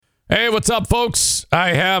Hey, what's up, folks?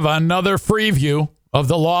 I have another FREEview of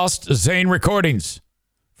the lost Zane recordings.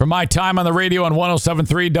 From my time on the radio on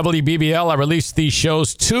 107.3 WBBL, I release these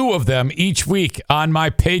shows, 2 of them each week on my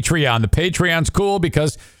Patreon. The Patreon's cool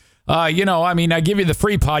because, I give you the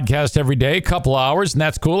free podcast every day, a couple hours, and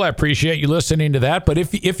that's cool. I appreciate you listening to that. But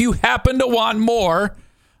if you happen to want more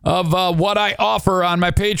of what I offer on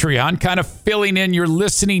my Patreon, kind of filling in your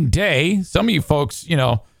listening day, some of you folks,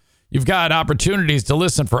 you've got opportunities to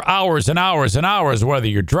listen for hours and hours and hours, whether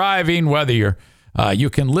you're driving, whether you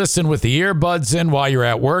can listen with the earbuds in while you're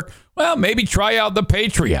at work. Well, maybe try out the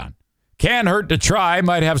Patreon. Can't hurt to try.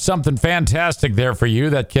 Might have something fantastic there for you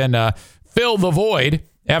that can fill the void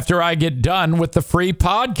after I get done with the free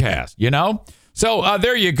podcast, So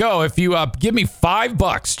there you go. If you give me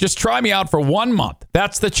 $5, just try me out for 1 month.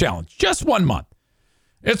 That's the challenge. Just 1 month.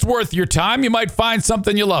 It's worth your time. You might find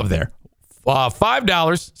something you love there.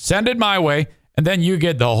 $5, send it my way, and then you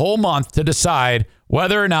get the whole month to decide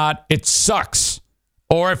whether or not it sucks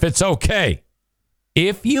or if it's okay.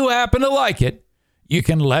 If you happen to like it, you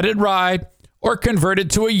can let it ride or convert it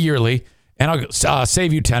to a yearly, and I'll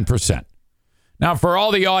save you 10%. Now, for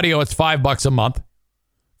all the audio, it's $5 a month.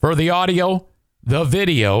 For the audio, the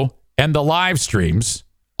video, and the live streams,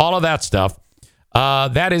 all of that stuff,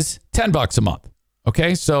 that is $10 a month.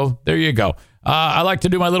 Okay, so there you go. I like to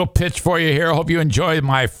do my little pitch for you here. I hope you enjoy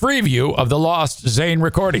my FREEview of the lost Zane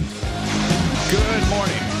recording. Good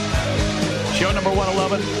morning. Show number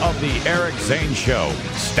 111 of the Eric Zane Show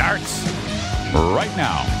starts right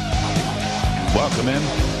now. Welcome in.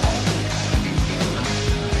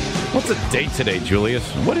 What's the date today, Julius?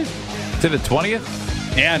 What is it, the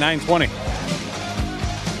 20th? Yeah, 9/20.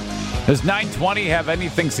 Does 9/20 have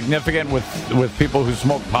anything significant with people who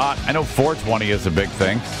smoke pot? I know 4/20 is a big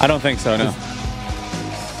thing. I don't think so, no.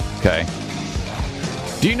 Okay.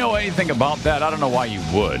 Do you know anything about that? I don't know why you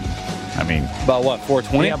would. I mean, about what,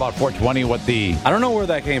 4/20? Yeah, about 4/20. I don't know where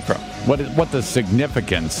that came from. What the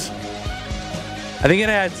significance? I think it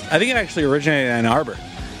actually originated in Ann Arbor.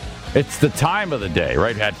 It's the time of the day,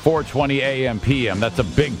 right? At 4:20 a.m. p.m. That's a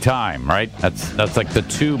big time, right? That's like the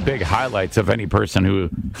 2 big highlights of any person who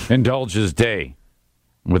indulges day.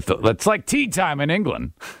 That's like tea time in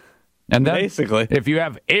England. And then basically, if you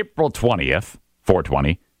have April 20th,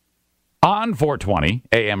 4:20, on 4:20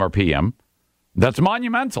 a.m. or p.m., that's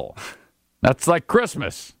monumental. That's like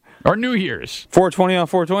Christmas or New Year's. 4:20 on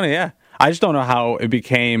 4/20, yeah. I just don't know how it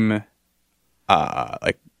became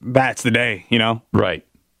that's the day, Right.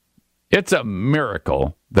 It's a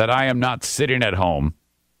miracle that I am not sitting at home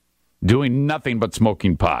doing nothing but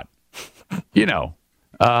smoking pot.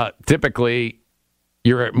 Typically,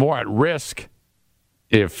 you're more at risk,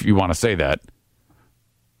 if you want to say that,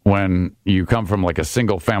 when you come from like a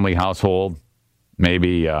single-family household,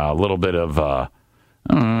 maybe a little bit of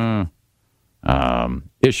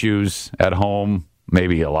issues at home,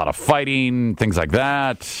 maybe a lot of fighting, things like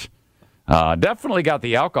that. Definitely got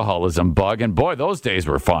the alcoholism bug, and boy, those days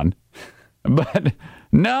were fun. But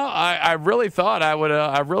no, I really thought I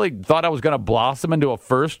was going to blossom into a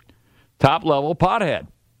first top-level pothead.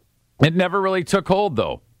 It never really took hold,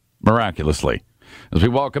 though, miraculously. As we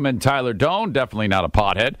welcome in Tyler Doan, definitely not a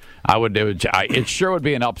pothead. It sure would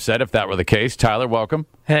be an upset if that were the case. Tyler, welcome.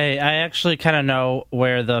 Hey, I actually kind of know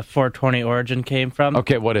where the 420 origin came from.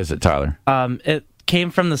 Okay, what is it, Tyler? It came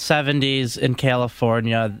from the 70s in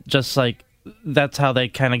California. Just like that's how they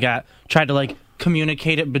kind of tried to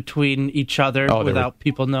communicate it between each other without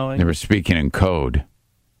people knowing. They were speaking in code.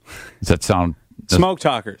 Does that sound... Smoke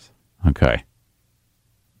talkers. Okay.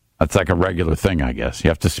 That's like a regular thing, I guess. You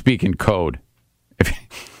have to speak in code.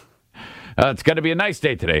 It's going to be a nice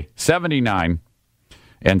day today. 79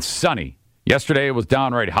 and sunny. Yesterday it was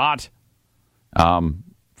downright hot.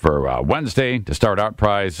 For Wednesday, to start out,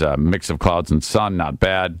 prize, mix of clouds and sun, not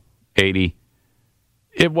bad. 80.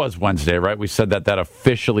 It was Wednesday, right? We said that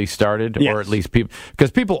officially started, yes. Or at least people,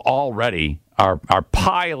 because people already are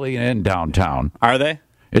piling in downtown. Are they?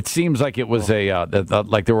 It seems like it was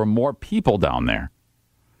like there were more people down there,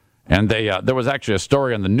 and there was actually a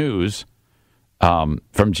story on the news from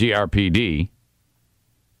GRPD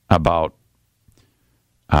about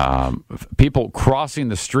people crossing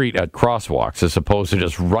the street at crosswalks as opposed to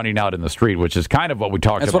just running out in the street, which is kind of what we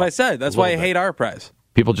talked about. That's what I said. That's why I hate our prize.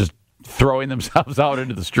 People just throwing themselves out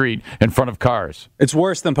into the street in front of cars. It's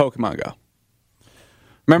worse than Pokemon Go.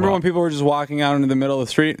 Remember when people were just walking out into the middle of the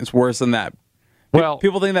street? It's worse than that. Well,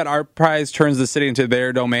 people think that our prize turns the city into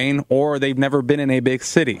their domain, or they've never been in a big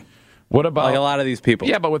city. What about... Like a lot of these people.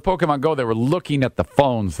 Yeah, but with Pokemon Go, they were looking at the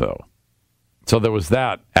phones, though. So there was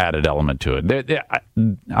that added element to it. I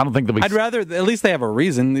don't think that we... I'd rather... At least they have a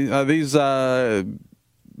reason. These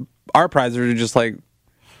our prizes are just like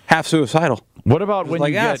half suicidal. What about when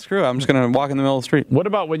you get... screw it, I'm just going to walk in the middle of the street. What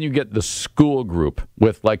about when you get the school group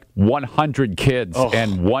with like 100 kids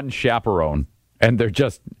and one chaperone, and they're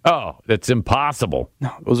just, it's impossible.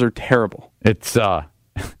 No, those are terrible. It's, Are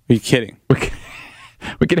you kidding?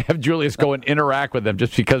 We could have Julius go and interact with them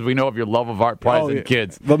just because we know of your love of art prize and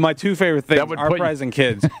kids. But my two favorite things, art prize and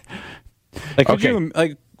kids. Like, could you,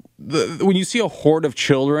 like, when you see a horde of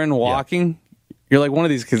children walking... You're like, one of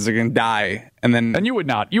these kids are going to die. And you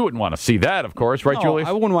wouldn't want to see that, of course, right, Julius?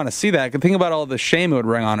 I wouldn't want to see that. Think about all the shame it would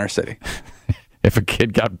bring on our city. If a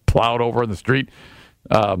kid got plowed over in the street.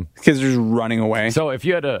 Kids are just running away. So if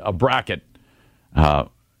you had a bracket, the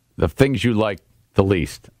things you like the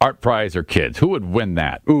least, art prize or kids, who would win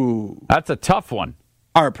that? Ooh. That's a tough one.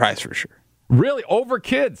 Art prize for sure. Really? Over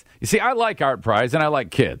kids? You see, I like art prize and I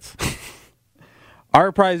like kids.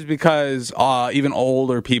 Art prize because even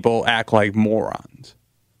older people act like morons,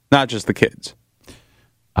 not just the kids.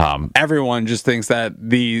 Everyone just thinks that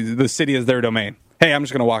the city is their domain. Hey, I'm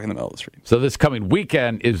just going to walk in the middle of the street. So this coming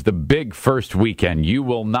weekend is the big first weekend. You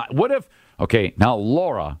will not... What if... Okay, now,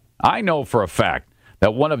 Laura, I know for a fact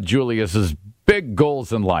that one of Julius's big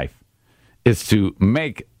goals in life is to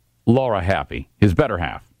make Laura happy, his better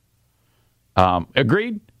half.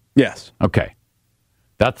 Agreed? Yes. Okay.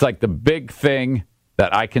 That's like the big thing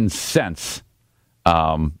that I can sense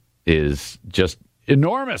is just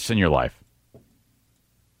enormous in your life.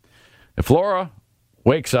 If Laura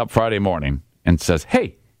wakes up Friday morning and says,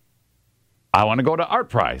 hey, I want to go to art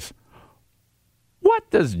prize, what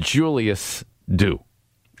does Julius do?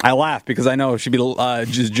 I laugh because I know she'd be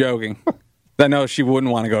just joking. I know she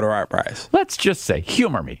wouldn't want to go to art prize. Let's just say,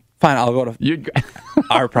 humor me. Fine, I'll go to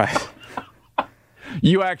art prize.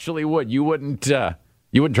 You actually would. You wouldn't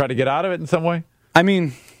try to get out of it in some way? I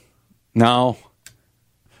mean, no.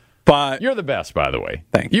 But you're the best, by the way.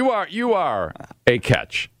 Thank you. You are a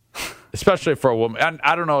catch, especially for a woman. And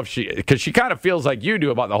I don't know if because she kind of feels like you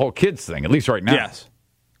do about the whole kids thing, at least right now. Yes.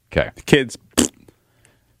 Okay. Kids.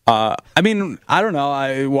 I mean, I don't know.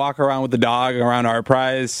 I walk around with the dog around art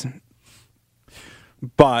prize,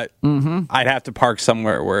 but I'd have to park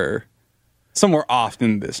somewhere off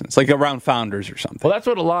in the distance, like around Founders or something. Well, that's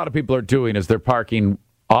what a lot of people are doing is they're parking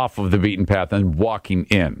off of the beaten path and walking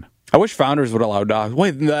in. I wish Founders would allow dogs.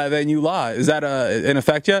 Wait, the new law, is that in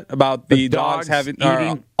effect yet about the dogs having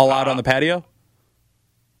eating, allowed on the patio?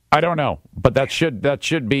 I don't know, but that should apply,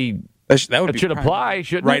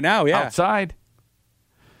 shouldn't right it? now, yeah. Outside.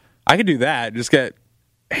 I could do that. Just get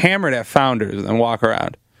hammered at Founders and walk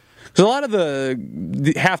around. Because a lot of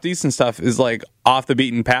the half decent stuff is like off the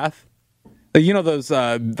beaten path. Like, you know those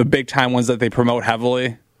the big time ones that they promote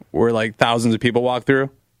heavily, where like thousands of people walk through.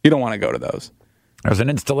 You don't want to go to those. There's an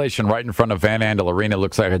installation right in front of Van Andel Arena. It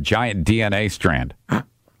looks like a giant DNA strand.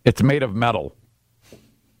 It's made of metal.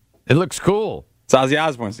 It looks cool. It's Ozzy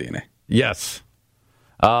Osbourne's DNA. Yes.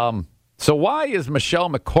 So why is Michelle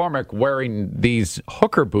McCormick wearing these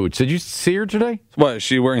hooker boots? Did you see her today? What, is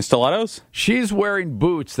she wearing stilettos? She's wearing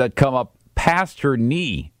boots that come up past her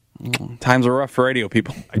knee. Times are rough for radio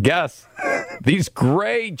people. I guess. These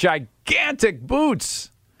gray, gigantic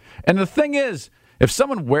boots. And the thing is, if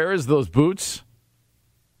someone wears those boots,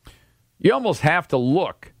 you almost have to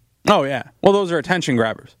look. Oh, yeah. Well, those are attention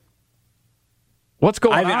grabbers. What's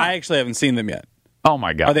going on? I actually haven't seen them yet. Oh,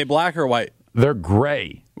 my God. Are they black or white? They're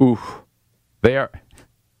gray. Oof. They are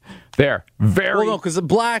very... Well, no, because the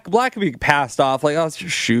black can be passed off. Like, oh, it's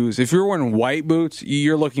your shoes. If you're wearing white boots,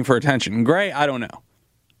 you're looking for attention. Gray, I don't know.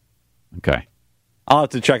 Okay. I'll have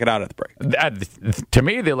to check it out at the break. To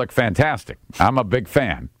me, they look fantastic. I'm a big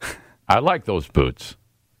fan. I like those boots.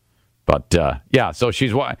 But, yeah, so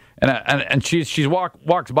she's... And she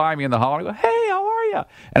walks by me in the hall. I go, hey, how are you?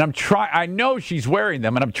 And I know she's wearing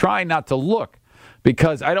them, and I'm trying not to look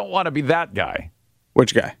because I don't want to be that guy.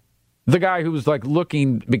 Which guy? The guy who's like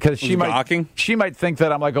looking because she might think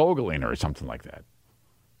that I'm like ogling her or something like that.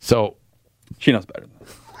 So she knows better than that.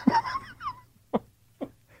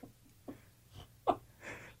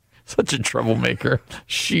 Such a troublemaker.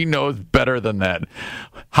 She knows better than that.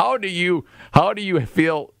 How do you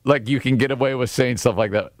feel like you can get away with saying stuff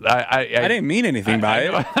like that? I didn't mean anything by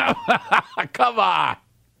it. Come on.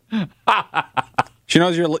 She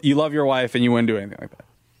knows you love your wife and you wouldn't do anything like that.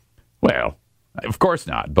 Well, of course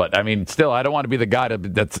not. But I mean, still, I don't want to be the guy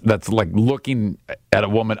that's like looking at a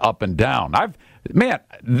woman up and down.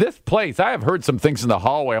 This place, I have heard some things in the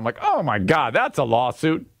hallway. I'm like, oh my God, that's a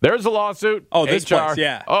lawsuit. There's a lawsuit. Oh, this place,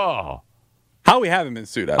 yeah. Oh, how we haven't been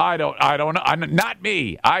sued? I don't know. Not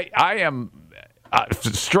me. I am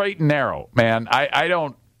straight and narrow, man. I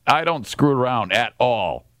don't screw around at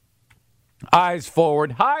all. Eyes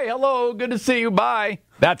forward. Hi, hello, good to see you. Bye.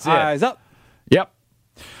 That's it. Eyes up. Yep.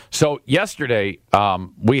 So yesterday,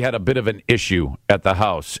 we had a bit of an issue at the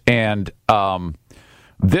house, and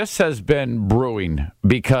this has been brewing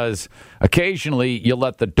because occasionally you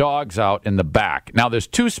let the dogs out in the back. Now, there's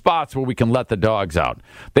 2 spots where we can let the dogs out.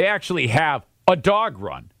 They actually have a dog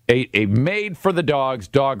run, a made-for-the-dogs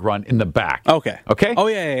dog run in the back. Okay. Okay? Oh,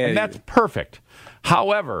 yeah. And that's perfect.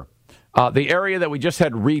 However, the area that we just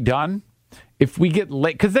had redone, if we get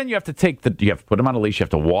late, because then you have to put them on a leash, you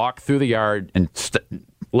have to walk through the yard and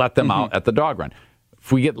let them out at the dog run.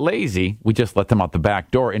 If we get lazy, we just let them out the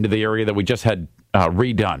back door into the area that we just had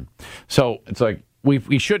redone. So it's like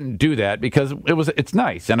we shouldn't do that because it's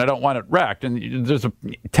nice and I don't want it wrecked. And there's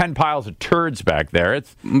 10 piles of turds back there.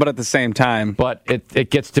 But at the same time,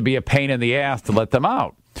 it gets to be a pain in the ass to let them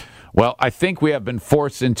out. Well, I think we have been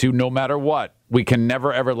forced into, no matter what, we can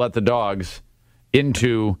never ever let the dogs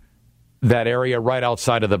into that area right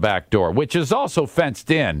outside of the back door, which is also fenced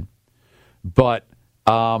in, but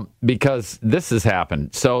because this has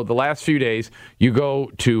happened. So the last few days, you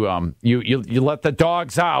go to you let the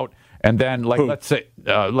dogs out, and then let's say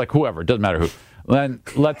whoever, doesn't matter who. Then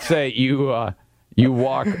let's say you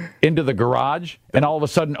walk into the garage, and all of a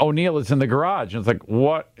sudden O'Neill is in the garage, and it's like,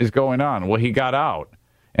 what is going on? Well, he got out.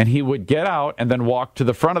 And he would get out and then walk to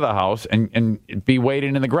the front of the house and be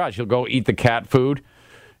waiting in the garage. He'll go eat the cat food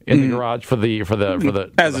in the garage for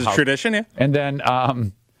the as is tradition, yeah. And then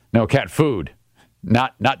no, cat food,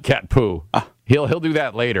 not cat poo. He'll do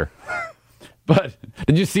that later. But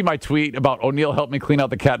did you see my tweet about O'Neill helped me clean out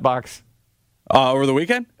the cat box over the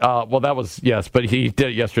weekend? Well, that was yes, but he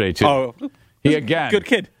did it yesterday too. Oh, good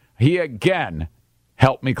kid. He again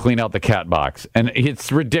helped me clean out the cat box, and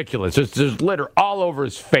it's ridiculous. There's litter all over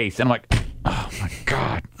his face, and I'm like, oh my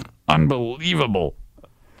God, unbelievable.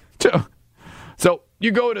 So you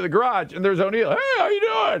go into the garage, and there's O'Neill. Hey, how you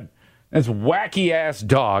doing? And this wacky ass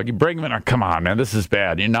dog. You bring him in. Come on, man, this is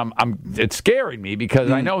bad. And it's scaring me because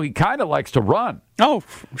I know he kind of likes to run. Oh,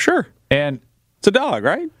 sure. And it's a dog,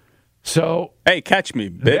 right? So hey, catch me,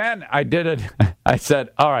 bitch. Then I did it. I said,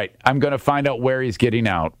 all right, I'm going to find out where he's getting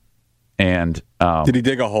out. And did he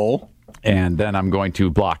dig a hole? And then I'm going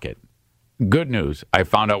to block it. Good news, I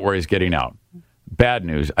found out where he's getting out. Bad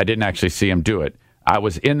news, I didn't actually see him do it. I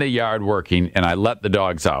was in the yard working, and I let the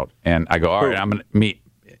dogs out. And I go, all right, I'm going to meet.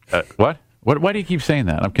 What? Why do you keep saying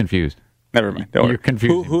that? I'm confused. Never mind. Don't worry. You're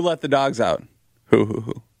confused. Who let the dogs out?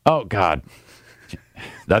 Who? Oh, God.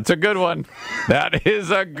 That's a good one. That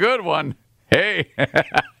is a good one. Hey.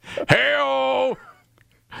 Hey-oh.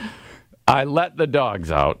 I let the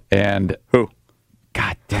dogs out, and who?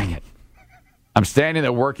 God dang it. I'm standing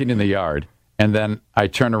there working in the yard, and then I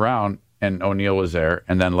turn around, and O'Neill was there,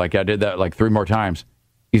 and then I did that 3 more times.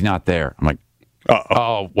 He's not there. I'm like,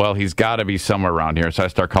 oh, well, he's got to be somewhere around here. So I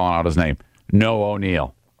start calling out his name. No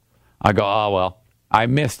O'Neill. I go, oh, well, I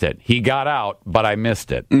missed it. He got out, but I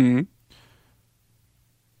missed it. Mm-hmm.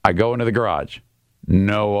 I go into the garage.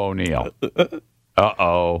 No O'Neill.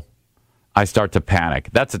 Uh-oh. I start to panic.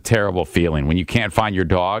 That's a terrible feeling when you can't find your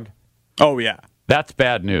dog. Oh, yeah. That's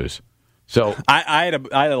bad news. So I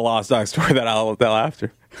had a lost dog story that I'll tell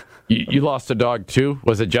after. You lost a dog, too?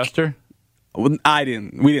 Was it Jester? Well, I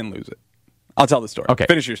didn't. We didn't lose it. I'll tell the story. Okay.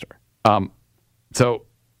 Finish your story. So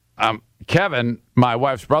Kevin, my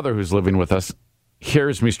wife's brother who's living with us,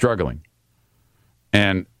 hears me struggling.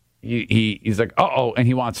 And he's like, uh-oh, and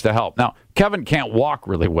he wants to help. Now, Kevin can't walk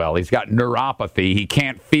really well. He's got neuropathy. He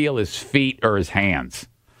can't feel his feet or his hands.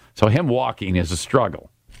 So him walking is a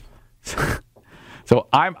struggle. So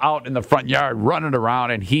I'm out in the front yard running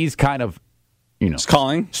around, and he's kind of,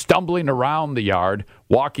 calling, stumbling around the yard,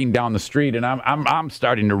 walking down the street, and I'm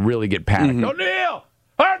starting to really get panicked. Mm-hmm. O'Neill!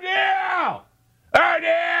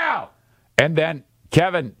 And then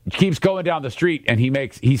Kevin keeps going down the street, and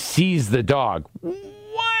he sees the dog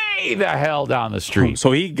way the hell down the street.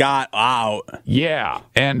 So he got out. Yeah,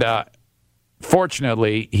 and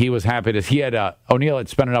fortunately, he was happy to. O'Neill had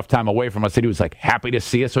spent enough time away from us that he was happy to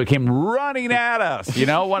see us, so he came running at us.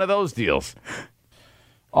 One of those deals.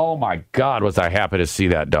 Oh my God, was I happy to see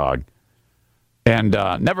that dog. And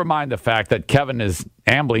never mind the fact that Kevin is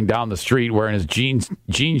ambling down the street wearing his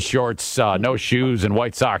jean shorts, no shoes, and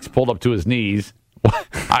white socks pulled up to his knees.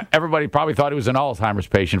 Everybody probably thought he was an Alzheimer's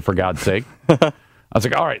patient, for God's sake. I was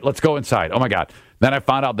like, all right, let's go inside. Oh, my God. Then I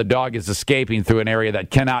found out the dog is escaping through an area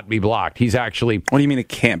that cannot be blocked. He's actually... What do you mean it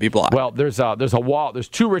can't be blocked? Well, there's a wall. There's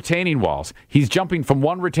 2 retaining walls. He's jumping from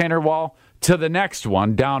one retainer wall to the next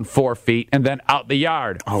one, down 4 feet, and then out the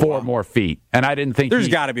yard 4 more feet. And I didn't think there's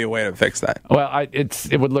got to be a way to fix that. Well,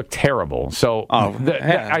 it would look terrible. So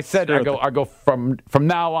I said, I go from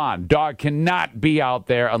now on, dog cannot be out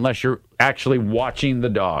there unless you're actually watching the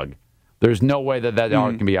dog. There's no way that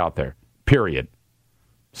dog can be out there. Period.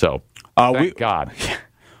 So, thank God.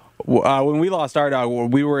 When we lost our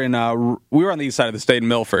dog, we were on the east side of the state in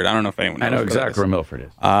Milford. I don't know if anyone knows. I know exactly where Milford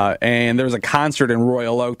is. And there was a concert in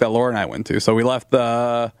Royal Oak that Laura and I went to. So we left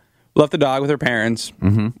the dog with her parents.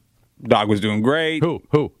 Mm-hmm. Dog was doing great.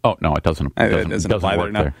 Who? Oh no, it doesn't apply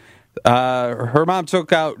work there. Her mom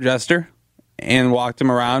took out Jester and walked him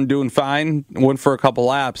around, doing fine. Went for a couple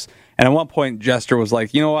laps, and at one point Jester was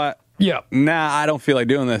like, "You know what? Yeah, nah, I don't feel like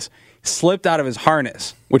doing this." Slipped out of his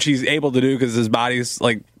harness, which he's able to do because his body's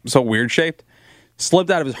like so weird shaped. Slipped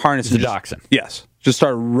out of his harness. The dachshund. Yes, just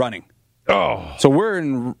started running. Oh, so we're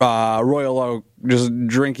in Royal Oak, just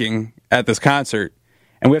drinking at this concert,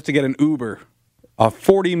 and we have to get an Uber, a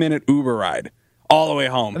 40-minute Uber ride all the way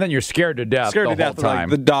home. And then you're scared to death. Scared the to death. Whole time.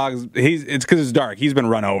 Like, the dog's. It's because it's dark. He's been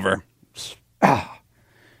run over.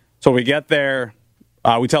 So we get there.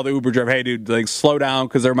 We tell the Uber driver, "Hey, dude, like slow down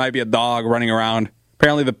because there might be a dog running around."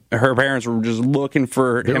 Apparently, her parents were just looking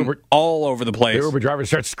for him all over the place. The Uber driver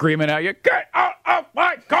starts screaming at you, "Get out of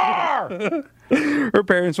my car!" Her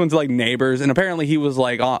parents went to like neighbors, and apparently he was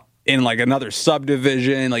like in like another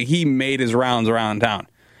subdivision. Like he made his rounds around town,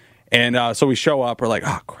 and so we show up. We're like,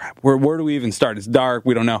 "Oh crap! Where do we even start? It's dark.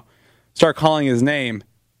 We don't know." Start calling his name,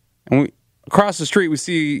 and across the street we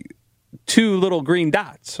see 2 little green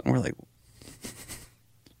dots, and we're like,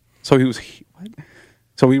 "So he was what?"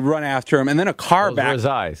 So we run after him, and then a car Those were his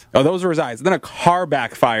eyes. Oh, those were his eyes. Then a car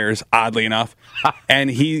backfires, oddly enough,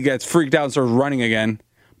 and he gets freaked out and starts running again.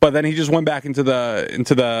 But then he just went back into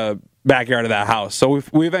the backyard of that house. So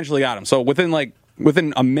we eventually got him. So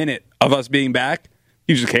within a minute of us being back,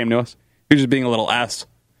 he just came to us. He was just being a little ass.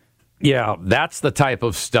 Yeah, that's the type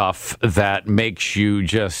of stuff that makes you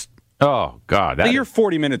just, oh, God. You're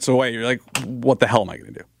 40 minutes away. You're like, what the hell am I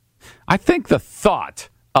going to do? I think the thought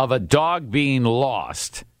of a dog being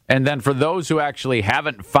lost, and then for those who actually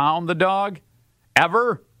haven't found the dog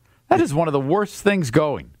ever, that is one of the worst things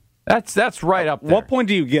going. That's right up there. What point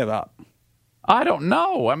do you give up? I don't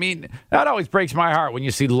know. I mean, that always breaks my heart when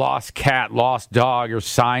you see lost cat, lost dog, or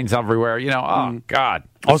signs everywhere. You know, oh, God.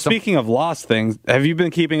 Speaking of lost things, have you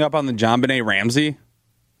been keeping up on the JonBenet Ramsey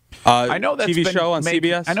I know that's TV show on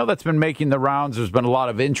CBS? I know that's been making the rounds. There's been a lot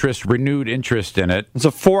of renewed interest in it. It's a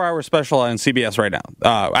 4-hour special on CBS right now.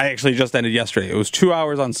 I actually just ended yesterday. It was 2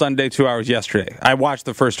 hours on Sunday, 2 hours yesterday. I watched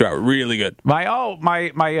the first 2 hours. Really good.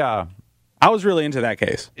 I was really into that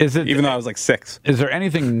case. Even though I was like 6. Is there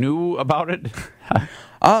anything new about it?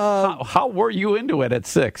 How were you into it at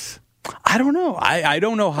 6? I don't know. I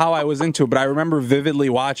don't know how I was into it, but I remember vividly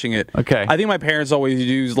watching it. Okay. I think my parents always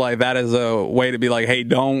used like that as a way to be like, "Hey,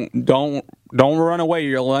 don't run away.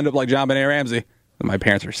 You'll end up like JonBenet Ramsey." My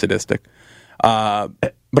parents are sadistic.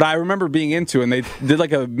 But I remember being into it, and they did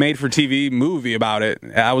like a made-for-TV movie about it.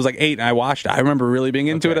 I was like 8, and I watched it. I remember really being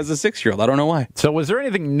into it as a 6-year-old. I don't know why. So was there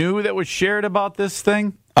anything new that was shared about this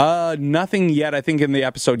thing? Nothing yet. I think in the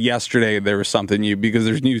episode yesterday there was something new because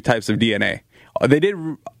there's new types of DNA.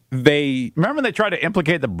 They remember when they tried to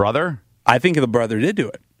implicate the brother? I think the brother did do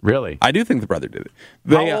it. Really? I do think the brother did it.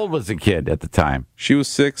 How old was the kid at the time? She was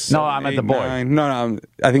 6. No, I meant the boy. 9. No,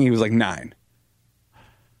 I think he was like 9.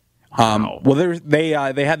 Wow. Well, they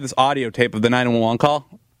had this audio tape of the 911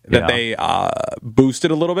 call that they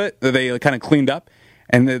boosted a little bit. That they kind of cleaned up,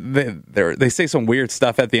 and they say some weird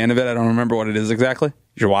stuff at the end of it. I don't remember what it is exactly.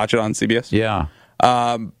 You should watch it on CBS. Yeah.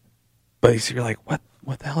 But you're like,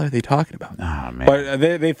 what the hell are they talking about? Oh, man. But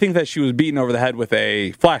they think that she was beaten over the head with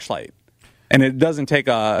a flashlight. And it doesn't take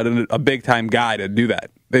a big-time guy to do that.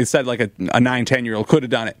 They said like a 9, 10-year-old could have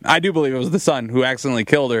done it. I do believe it was the son who accidentally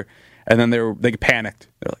killed her, and then they panicked.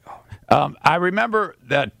 They're like, oh. I remember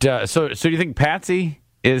that. So do you think Patsy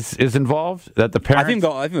is involved? That the parents?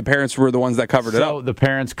 I think the parents were the ones that covered it up. So the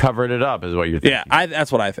parents covered it up, is what you're thinking? Yeah,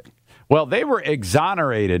 that's what I think. Well, they were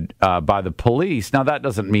exonerated by the police. Now, that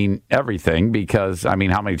doesn't mean everything because, I mean,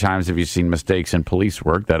 how many times have you seen mistakes in police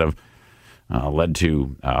work that have led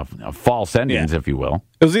to false endings, if you will?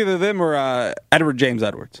 It was either them or Edward James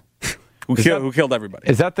Edwards, who killed everybody.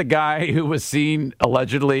 Is that the guy who was seen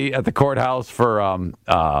allegedly at the courthouse for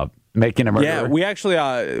making a murderer? Yeah, we actually,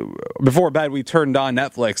 before bed, we turned on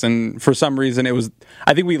Netflix, and for some reason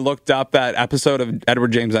I think we looked up that episode of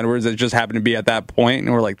Edward James Edwards that just happened to be at that point,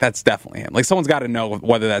 and we're like, that's definitely him. Like, someone's got to know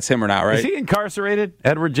whether that's him or not, right? Is he incarcerated,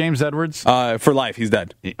 Edward James Edwards? For life, he's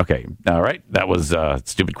dead. Okay, all right. That was a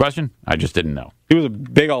stupid question. I just didn't know. He was a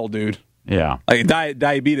big old dude. Yeah. Like,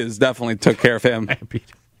 diabetes definitely took care of him.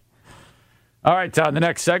 All right, the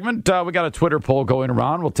next segment, we got a Twitter poll going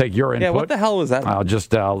around. We'll take your input. Yeah, what the hell was that?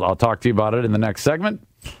 I'll talk to you about it in the next segment.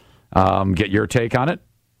 Get your take on it,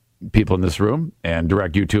 people in this room, and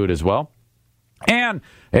direct you to it as well. And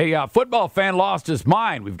a football fan lost his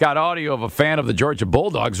mind. We've got audio of a fan of the Georgia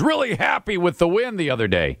Bulldogs really happy with the win the other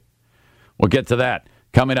day. We'll get to that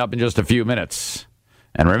coming up in just a few minutes.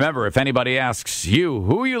 And remember, if anybody asks you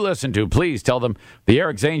who you listen to, please tell them the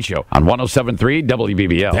Eric Zane Show on 107.3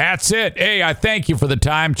 WBBL. That's it. Hey, I thank you for the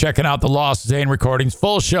time checking out the Lost Zane recordings.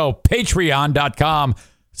 Full show,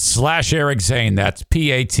 patreon.com/Eric Zane. That's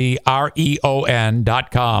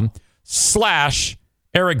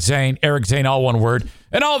patreon.com/Eric Zane. Eric Zane, all one word.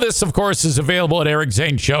 And all this, of course, is available at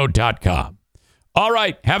ericzaneshow.com. All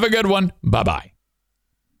right. Have a good one. Bye-bye.